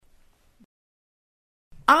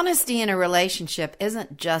Honesty in a relationship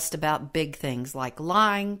isn't just about big things like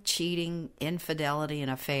lying, cheating, infidelity, and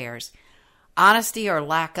affairs. Honesty or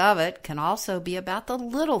lack of it can also be about the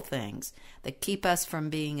little things that keep us from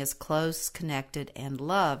being as close, connected, and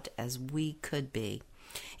loved as we could be.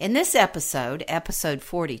 In this episode, episode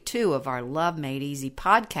 42 of our Love Made Easy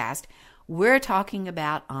podcast, we're talking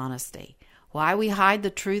about honesty, why we hide the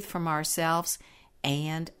truth from ourselves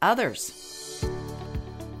and others.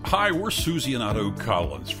 Hi, we're Susie and Otto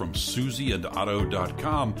Collins from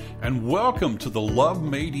susieandotto.com, and welcome to the Love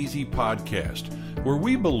Made Easy podcast, where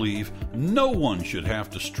we believe no one should have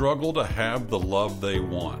to struggle to have the love they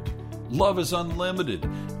want. Love is unlimited,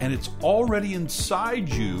 and it's already inside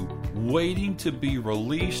you, waiting to be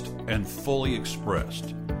released and fully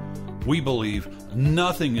expressed. We believe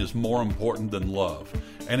nothing is more important than love,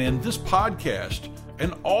 and in this podcast,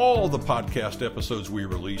 and all the podcast episodes we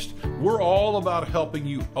released, we're all about helping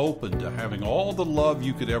you open to having all the love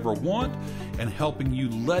you could ever want and helping you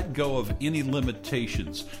let go of any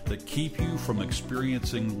limitations that keep you from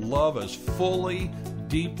experiencing love as fully,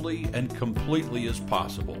 deeply, and completely as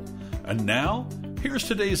possible. And now, here's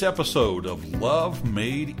today's episode of Love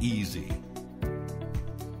Made Easy.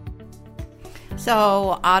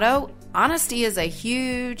 So, Otto, honesty is a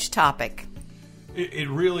huge topic. It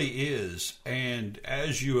really is. And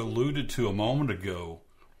as you alluded to a moment ago,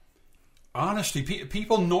 honesty,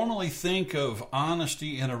 people normally think of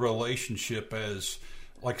honesty in a relationship as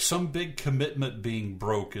like some big commitment being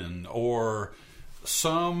broken or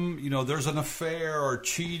some, there's an affair or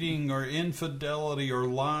cheating or infidelity or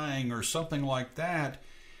lying or something like that.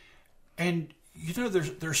 And,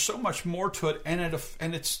 there's so much more to it. And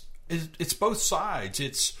it's both sides.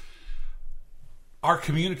 It's our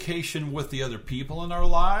communication with the other people in our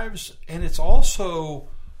lives, and it's also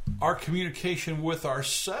our communication with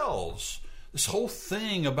ourselves. This whole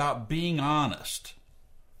thing about being honest.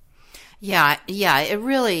 Yeah, it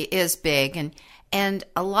really is big. And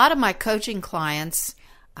a lot of my coaching clients,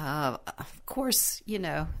 of course,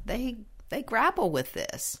 they grapple with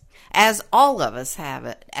this, as all of us have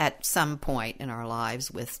it at some point in our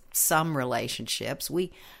lives with some relationships.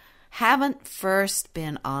 We haven't first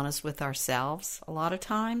been honest with ourselves a lot of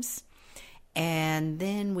times, and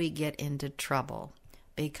then we get into trouble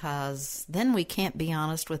because then we can't be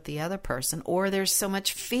honest with the other person, or there's so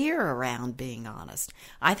much fear around being honest.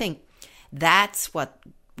 I think that's what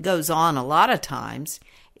goes on a lot of times,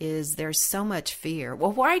 is there's so much fear.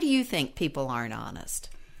 Well, why do you think people aren't honest?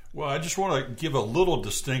 Well, I just want to give a little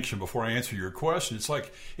distinction before I answer your question. It's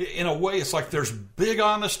like, in a way, it's like there's big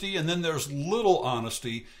honesty and then there's little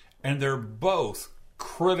honesty, and they're both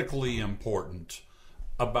critically important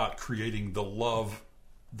about creating the love,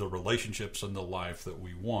 the relationships, and the life that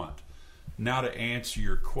we want. Now to answer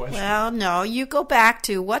your question. Well, no, you go back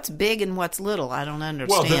to what's big and what's little. I don't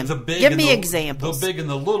understand. Well, the big Give me examples. The big and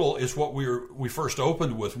the little is what we first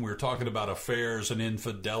opened with when we were talking about affairs and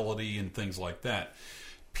infidelity and things like that.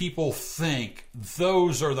 People think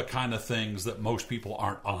those are the kind of things that most people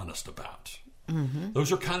aren't honest about. Mm-hmm.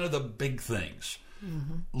 Those are kind of the big things.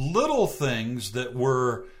 Mm-hmm. Little things that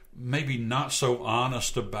we're maybe not so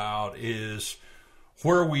honest about is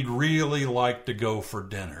where we'd really like to go for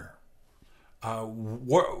dinner.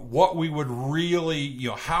 What we would really,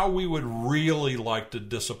 how we would really like to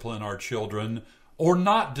discipline our children or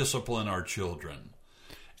not discipline our children.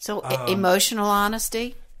 So emotional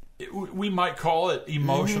honesty? We might call it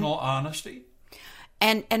emotional honesty.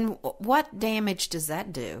 And what damage does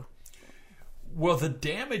that do? Well, the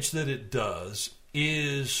damage that it does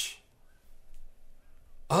is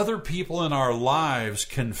other people in our lives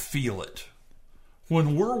can feel it.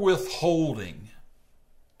 When we're withholding,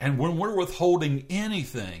 and when we're withholding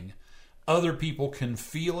anything, other people can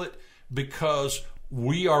feel it because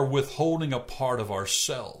we are withholding a part of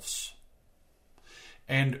ourselves.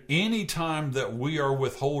 And any time that we are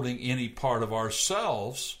withholding any part of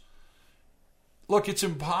ourselves, look, it's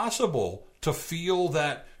impossible to feel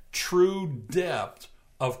that true depth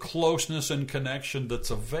of closeness and connection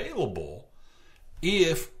that's available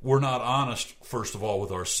if we're not honest, first of all,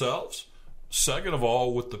 with ourselves, second of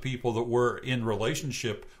all, with the people that we're in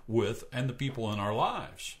relationship with and the people in our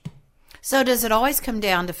lives. So does it always come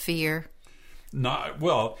down to fear? Not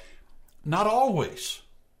always.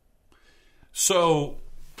 So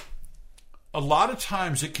a lot of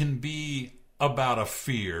times it can be about a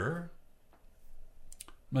fear.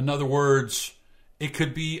 In other words, it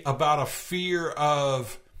could be about a fear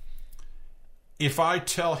of, if I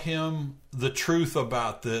tell him the truth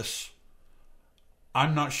about this,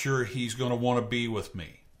 I'm not sure he's going to want to be with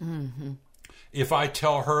me. Mm-hmm. If I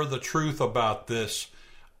tell her the truth about this,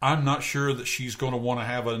 I'm not sure that she's going to want to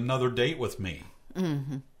have another date with me.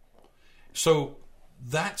 So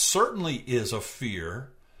that certainly is a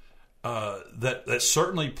fear that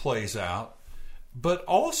certainly plays out. But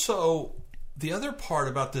also, the other part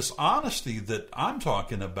about this honesty that I'm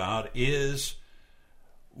talking about is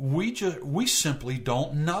we simply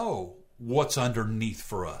don't know what's underneath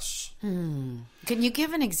for us. Can you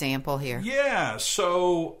give an example here? Yeah.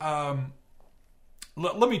 So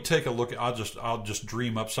let me take a look. I'll just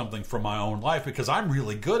dream up something from my own life because I'm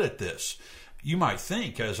really good at this. You might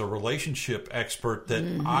think, as a relationship expert, that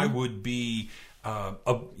I would be,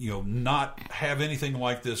 not have anything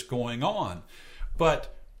like this going on.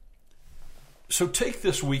 But so take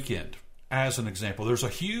this weekend as an example. There's a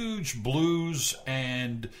huge blues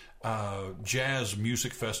and jazz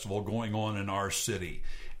music festival going on in our city.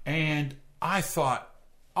 And I thought,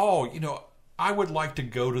 I would like to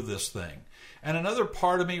go to this thing. And another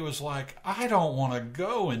part of me was like, I don't want to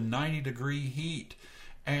go in 90-degree heat.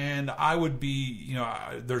 And I would be,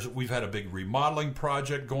 we've had a big remodeling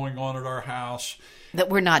project going on at our house. That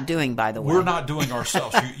we're not doing, by the way. We're not doing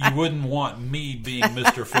ourselves. You wouldn't want me being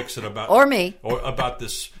Mr. Fix-It about... or me. Or about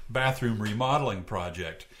this bathroom remodeling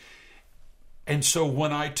project. And so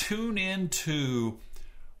when I tune into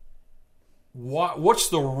what's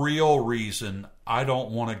the real reason I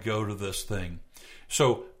don't want to go to this thing,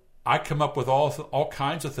 so I come up with all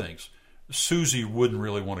kinds of things. Susie wouldn't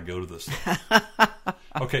really want to go to this thing.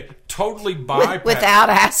 Okay, totally without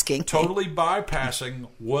asking. Totally bypassing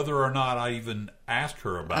whether or not I even asked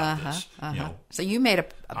her about this. So you made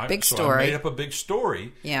a big story. I made up a big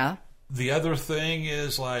story. Yeah. The other thing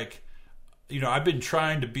is I've been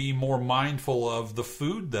trying to be more mindful of the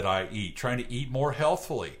food that I eat, trying to eat more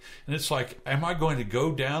healthfully. And it's like, am I going to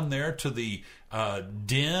go down there to the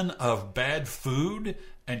den of bad food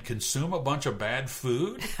and consume a bunch of bad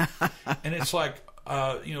food? And it's like,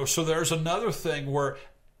 so there's another thing where,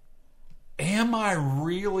 am I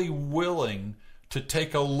really willing to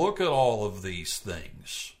take a look at all of these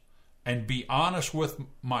things and be honest with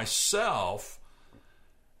myself?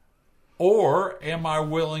 Or am I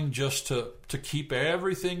willing just to keep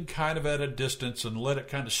everything kind of at a distance and let it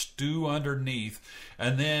kind of stew underneath,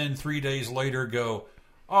 and then 3 days later go,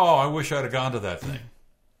 oh, I wish I'd have gone to that thing?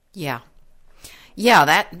 Yeah.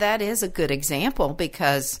 Yeah, that is a good example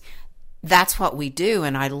because that's what we do.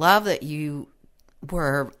 And I love that you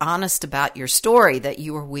were honest about your story that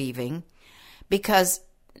you were weaving, because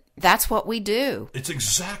that's what we do. It's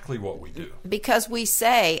exactly what we do. Because we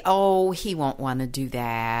say, oh, he won't want to do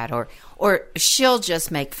that, or she'll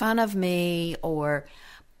just make fun of me, or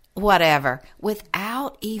whatever,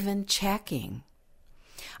 without even checking.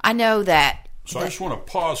 I know that. So I just want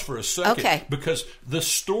to pause for a second. Okay. Because the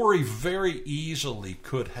story very easily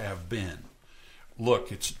could have been,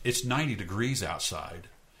 look, it's 90 degrees outside.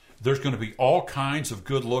 There's going to be all kinds of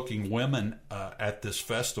good-looking women at this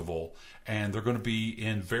festival, and they're going to be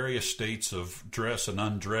in various states of dress and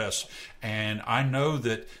undress. And I know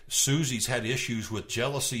that Susie's had issues with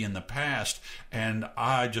jealousy in the past, and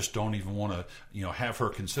I just don't even want to, have her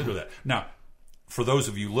consider that. Now, for those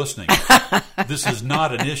of you listening, this is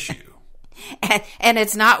not an issue. And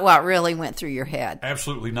it's not what really went through your head.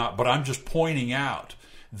 Absolutely not. But I'm just pointing out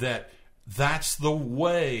that that's the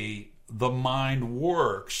way the mind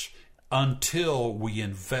works until we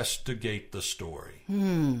investigate the story.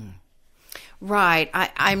 Right.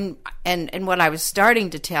 I'm what I was starting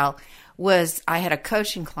to tell was I had a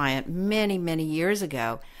coaching client many, many years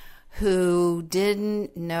ago who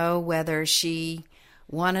didn't know whether she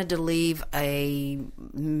wanted to leave a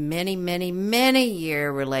many, many, many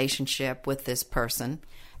year relationship with this person,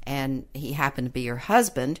 and he happened to be her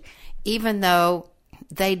husband, even though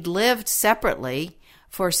they'd lived separately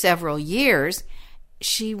for several years.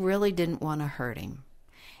 She really didn't want to hurt him.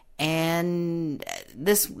 And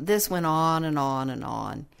this went on and on and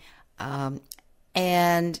on.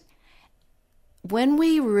 And when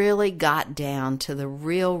we really got down to the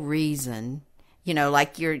real reason,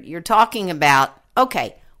 like you're talking about,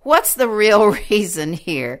 okay, what's the real reason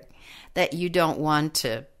here that you don't want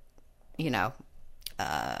to,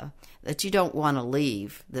 that you don't want to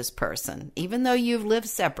leave this person, even though you've lived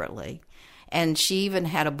separately? And she even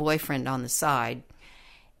had a boyfriend on the side.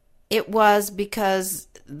 It was because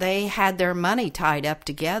they had their money tied up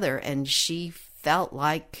together, and she felt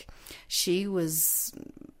like she was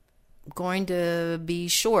going to be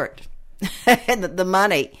short the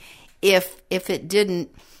money if it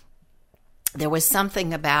didn't. There was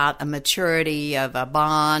something about a maturity of a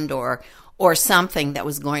bond or something that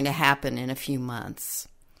was going to happen in a few months.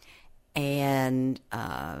 And,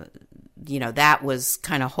 that was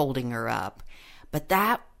kind of holding her up. But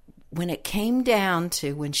that, when it came down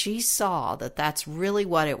to when she saw that that's really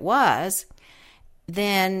what it was,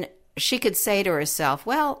 then she could say to herself,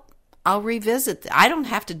 well, I'll revisit. I don't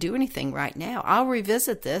have to do anything right now. I'll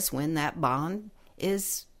revisit this when that bond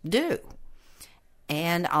is due.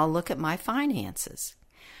 And I'll look at my finances.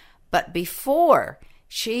 But before,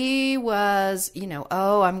 she was,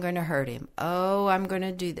 oh, I'm going to hurt him. Oh, I'm going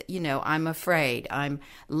to do that. I'm afraid. I'm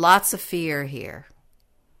lots of fear here.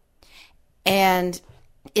 And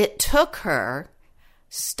it took her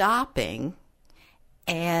stopping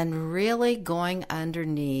and really going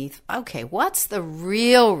underneath, okay, what's the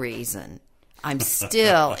real reason I'm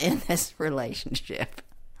still in this relationship?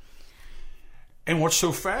 And what's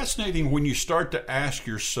so fascinating when you start to ask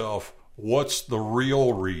yourself, what's the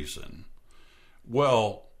real reason?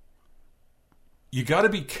 Well, you got to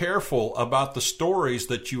be careful about the stories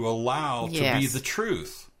that you allow to be the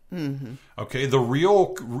truth. Mm-hmm. Okay,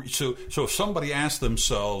 so if somebody asks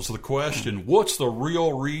themselves the question, what's the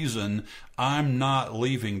real reason I'm not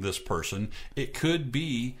leaving this person? It could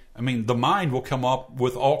be, the mind will come up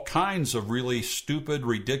with all kinds of really stupid,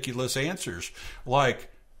 ridiculous answers. Like,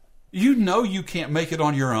 you can't make it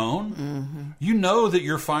on your own. Mm-hmm. You know that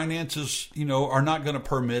your finances, are not going to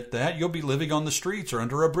permit that. You'll be living on the streets or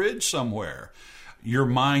under a bridge somewhere. Your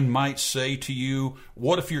mind might say to you,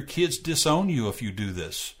 what if your kids disown you if you do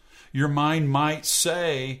this? Your mind might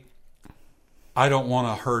say, I don't want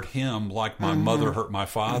to hurt him like my mother hurt my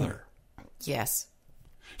father. Yes.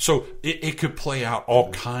 So it could play out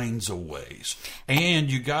all kinds of ways. And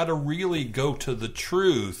you got to really go to the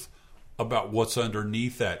truth about what's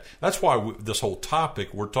underneath that. That's why this whole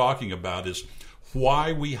topic we're talking about is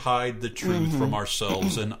why we hide the truth from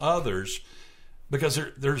ourselves and others, because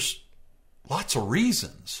there's lots of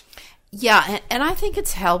reasons. Yeah, and I think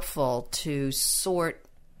it's helpful to sort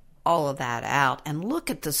all of that out and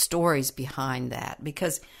look at the stories behind that,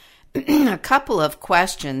 because a couple of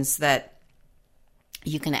questions that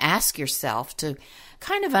you can ask yourself to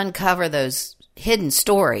kind of uncover those hidden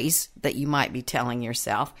stories that you might be telling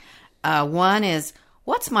yourself. One is,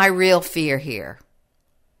 what's my real fear here?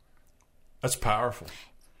 That's powerful.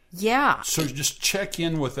 Yeah. So just check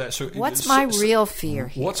in with that. So what's my real fear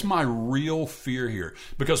here? What's my real fear here?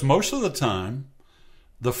 Because most of the time,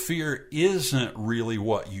 the fear isn't really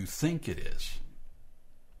what you think it is.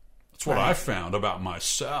 That's what I found about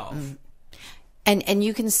myself. And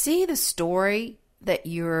you can see the story that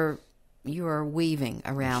you're weaving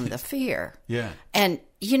around the fear. Yeah. And,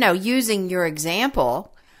 using your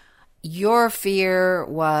example, your fear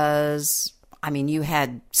was, you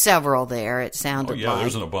had several there, it sounded like.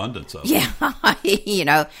 There's an abundance of them.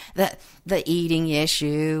 Yeah, the eating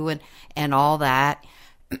issue and all that.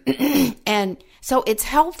 And so it's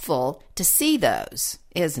helpful to see those,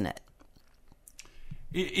 isn't it?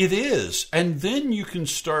 It is. And then you can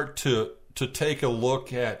start to take a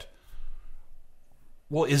look at,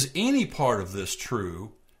 well, is any part of this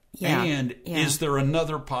true? Yeah. And is there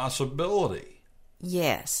another possibility?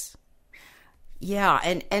 Yes. Yeah.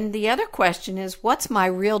 And the other question is, what's my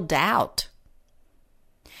real doubt?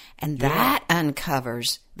 And that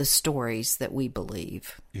uncovers the stories that we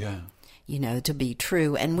believe. Yeah. To be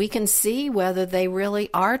true. And we can see whether they really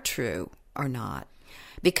are true or not.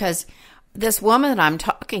 Because this woman that I'm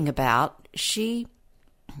talking about, she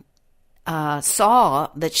saw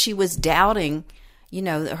that she was doubting,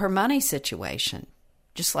 her money situation,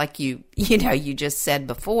 just like you just said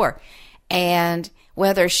before. And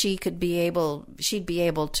whether she'd be able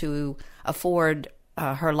to afford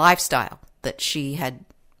her lifestyle that she had,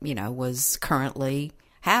 was currently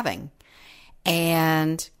having.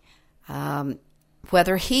 And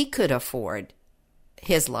whether he could afford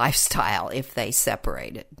his lifestyle if they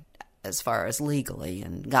separated as far as legally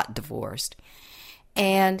and got divorced.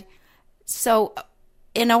 And so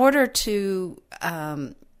in order to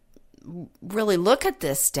really look at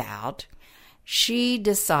this doubt, she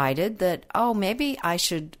decided that, maybe I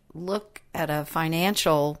should look at a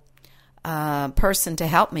financial person to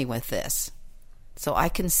help me with this so I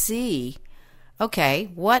can see, okay,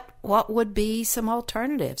 what would be some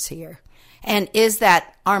alternatives here? And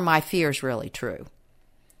are my fears really true?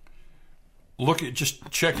 Look at just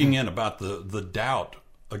checking in about the doubt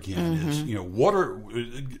again is,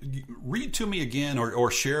 read to me again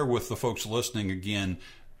or share with the folks listening again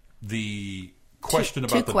the question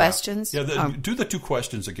about the questions. Doubt. Yeah, do the two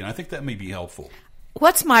questions again. I think that may be helpful.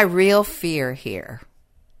 What's my real fear here?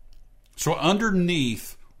 So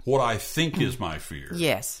underneath what I think is my fear.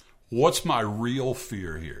 Yes. What's my real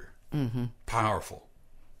fear here? Mm-hmm. Powerful.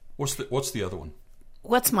 What's the other one?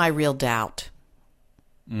 What's my real doubt?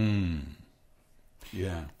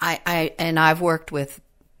 Yeah. I've worked with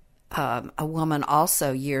a woman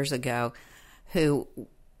also years ago who,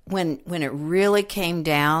 when it really came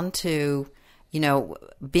down to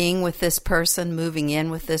being with this person, moving in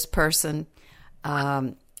with this person,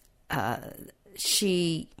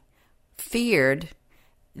 she feared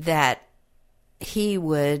that he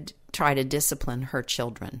would try to discipline her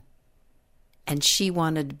children. And she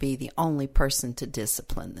wanted to be the only person to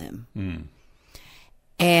discipline them. Mm.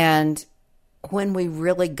 And when we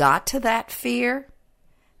really got to that fear,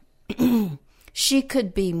 she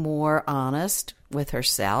could be more honest with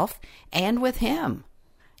herself and with him,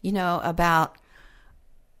 about,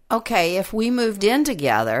 okay, if we moved in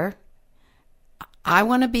together, I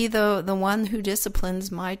want to be the one who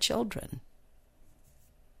disciplines my children.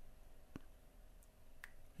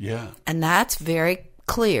 Yeah. And that's very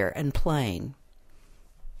clear and plain.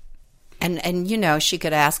 And she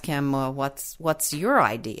could ask him, what's your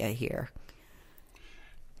idea here?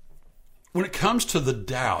 When it comes to the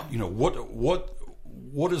doubt,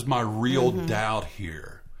 what is my real doubt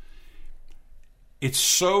here? It's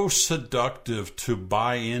so seductive to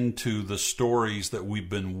buy into the stories that we've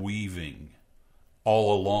been weaving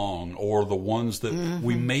all along, or the ones that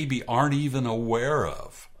we maybe aren't even aware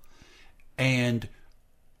of. And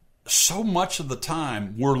so much of the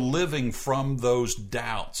time we're living from those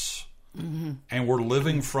doubts, and we're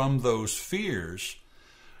living from those fears.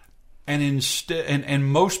 And instead, and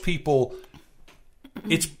most people,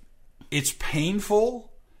 it's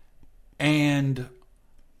painful, and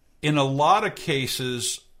in a lot of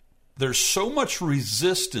cases, there's so much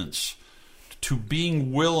resistance to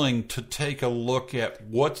being willing to take a look at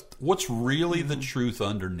what's really the truth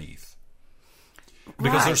underneath.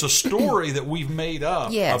 Because there's a story that we've made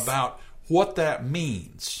up about what that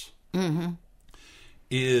means. Mm-hmm.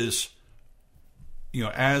 Is,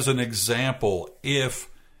 as an example, if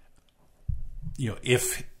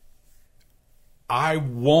I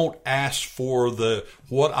won't ask for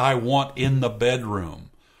what I want in the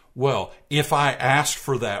bedroom, well, if I ask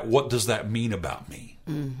for that, what does that mean about me?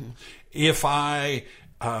 Mm-hmm. If I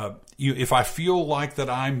feel like that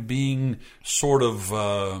I'm being sort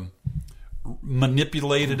of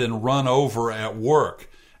manipulated and run over at work,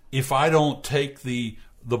 if I don't take the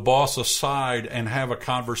boss aside and have a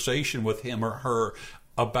conversation with him or her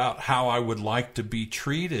about how I would like to be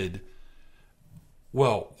treated,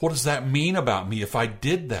 well, what does that mean about me if I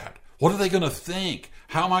did that? What are they going to think?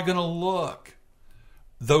 How am I going to look?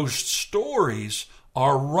 Those stories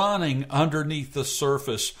are running underneath the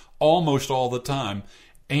surface almost all the time.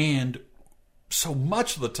 And so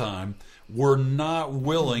much of the time, we're not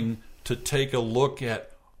willing to take a look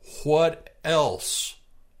at what else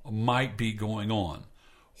might be going on.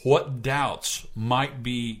 What doubts might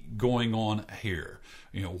be going on here?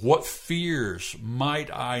 What fears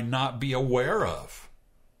might I not be aware of?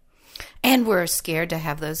 And we're scared to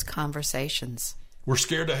have those conversations. We're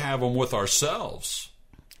scared to have them with ourselves.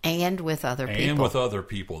 And with other people. And with other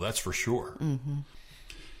people, that's for sure. Mm-hmm.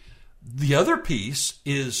 The other piece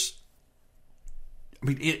is,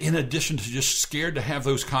 in addition to just scared to have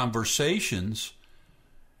those conversations,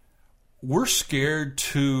 we're scared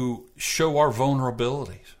to show our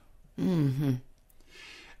vulnerabilities. Mm-hmm.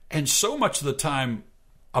 And so much of the time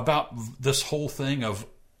about this whole thing of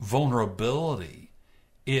vulnerability,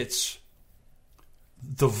 it's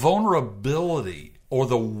the vulnerability or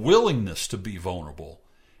the willingness to be vulnerable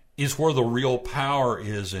is where the real power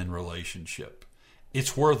is in relationship.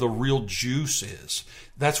 It's where the real juice is.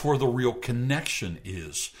 That's where the real connection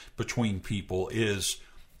is between people, is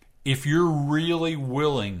if you're really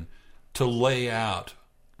willing to lay out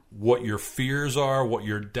what your fears are, what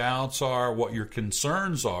your doubts are, what your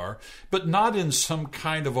concerns are, but not in some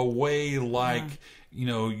kind of a way like,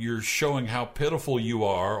 you're showing how pitiful you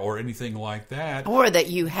are or anything like that. Or that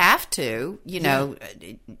you have to,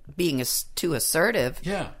 being too assertive.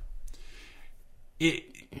 Yeah.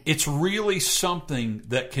 It's really something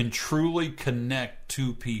that can truly connect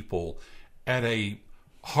two people at a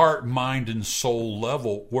heart, mind, and soul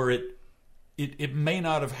level where it may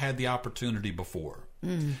not have had the opportunity before.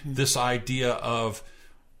 Mm-hmm. This idea of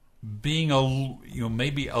being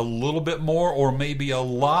maybe a little bit more or maybe a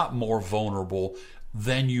lot more vulnerable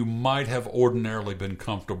than you might have ordinarily been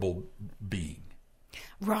comfortable being.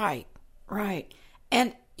 Right.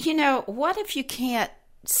 And what if you can't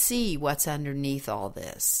see what's underneath all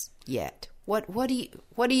this yet? What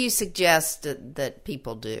do you suggest that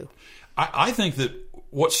people do? I think that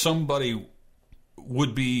what somebody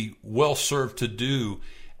would be well served to do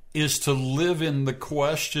is to live in the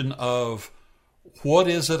question of, what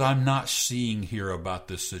is it I'm not seeing here about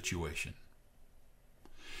this situation?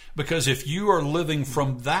 Because if you are living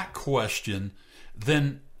from that question,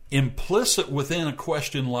 then implicit within a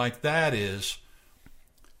question like that is,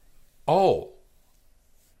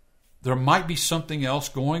 there might be something else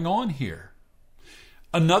going on here.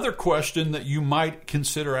 Another question that you might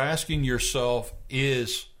consider asking yourself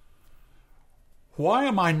is, why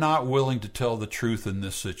am I not willing to tell the truth in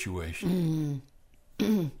this situation?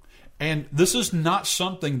 And this is not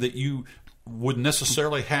something that you would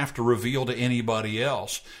necessarily have to reveal to anybody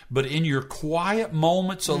else, but in your quiet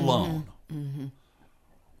moments alone,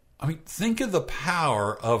 I mean, think of the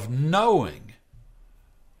power of knowing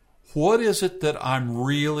what is it that I'm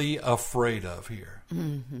really afraid of here.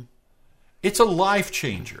 It's a life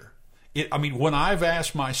changer. When I've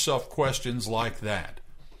asked myself questions like that,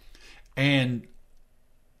 and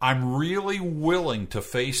I'm really willing to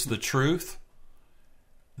face the truth,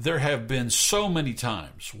 there have been so many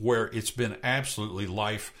times where it's been absolutely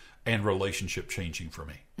life and relationship changing for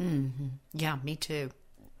me. Yeah, me too.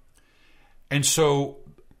 And so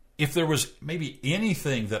if there was maybe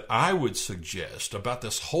anything that I would suggest about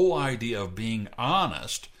this whole idea of being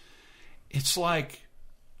honest, it's like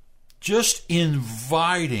just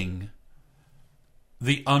inviting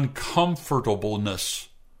the uncomfortableness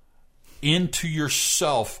into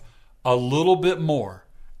yourself a little bit more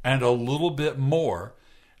and a little bit more,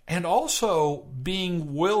 and also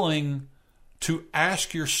being willing to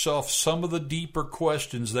ask yourself some of the deeper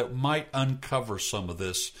questions that might uncover some of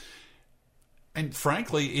this. And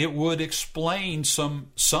frankly, it would explain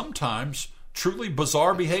sometimes truly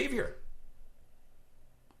bizarre behavior.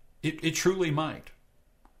 It truly might.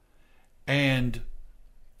 And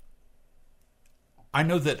I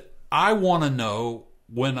know that I want to know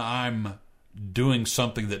when I'm doing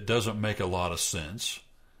something that doesn't make a lot of sense.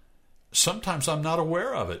 Sometimes I'm not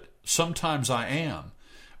aware of it. Sometimes I am.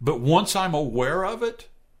 But once I'm aware of it,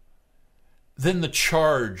 then the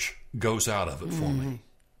charge goes out of it for me.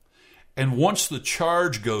 And once the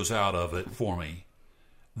charge goes out of it for me,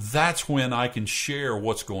 that's when I can share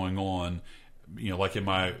what's going on. Like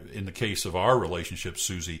in the case of our relationship,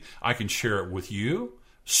 Susie, I can share it with you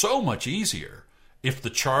so much easier if the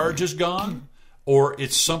charge is gone or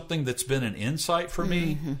it's something that's been an insight for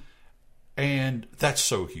me. And that's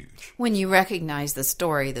so huge. When you recognize the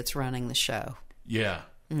story that's running the show. Yeah.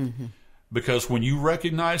 Because when you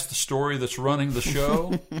recognize the story that's running the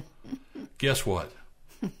show, guess what?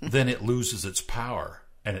 Then it loses its power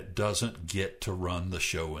and it doesn't get to run the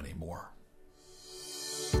show anymore.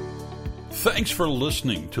 Thanks for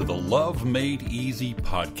listening to the Love Made Easy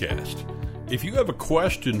podcast. If you have a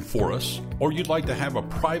question for us, or you'd like to have a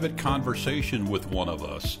private conversation with one of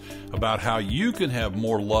us about how you can have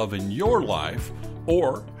more love in your life,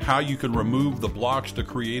 or how you can remove the blocks to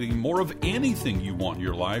creating more of anything you want in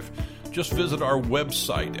your life, just visit our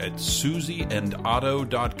website at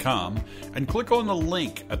susieandotto.com and click on the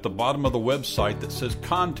link at the bottom of the website that says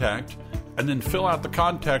Contact, and then fill out the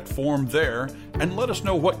contact form there and let us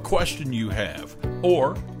know what question you have,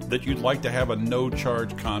 or that you'd like to have a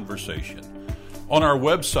no-charge conversation. On our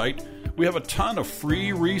website, we have a ton of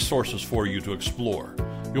free resources for you to explore.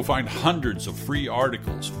 You'll find hundreds of free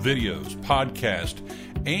articles, videos, podcasts,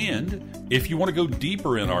 and if you want to go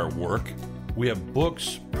deeper in our work, we have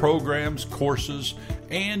books, programs, courses,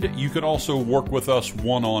 and you can also work with us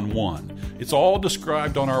one-on-one. It's all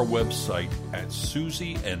described on our website at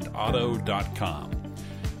susieandotto.com.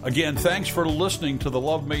 Again, thanks for listening to the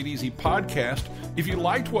Love Made Easy podcast. If you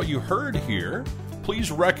liked what you heard here,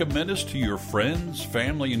 please recommend us to your friends,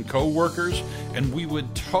 family, and coworkers, and we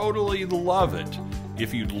would totally love it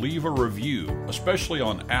if you'd leave a review, especially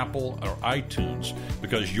on Apple or iTunes,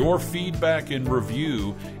 because your feedback and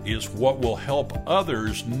review is what will help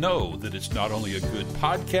others know that it's not only a good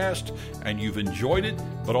podcast and you've enjoyed it,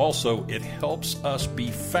 but also it helps us be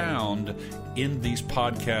found in these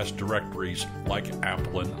podcast directories like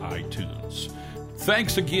Apple and iTunes.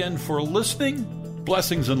 Thanks again for listening.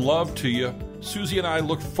 Blessings and love to you. Susie and I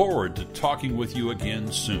look forward to talking with you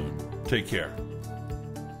again soon. Take care.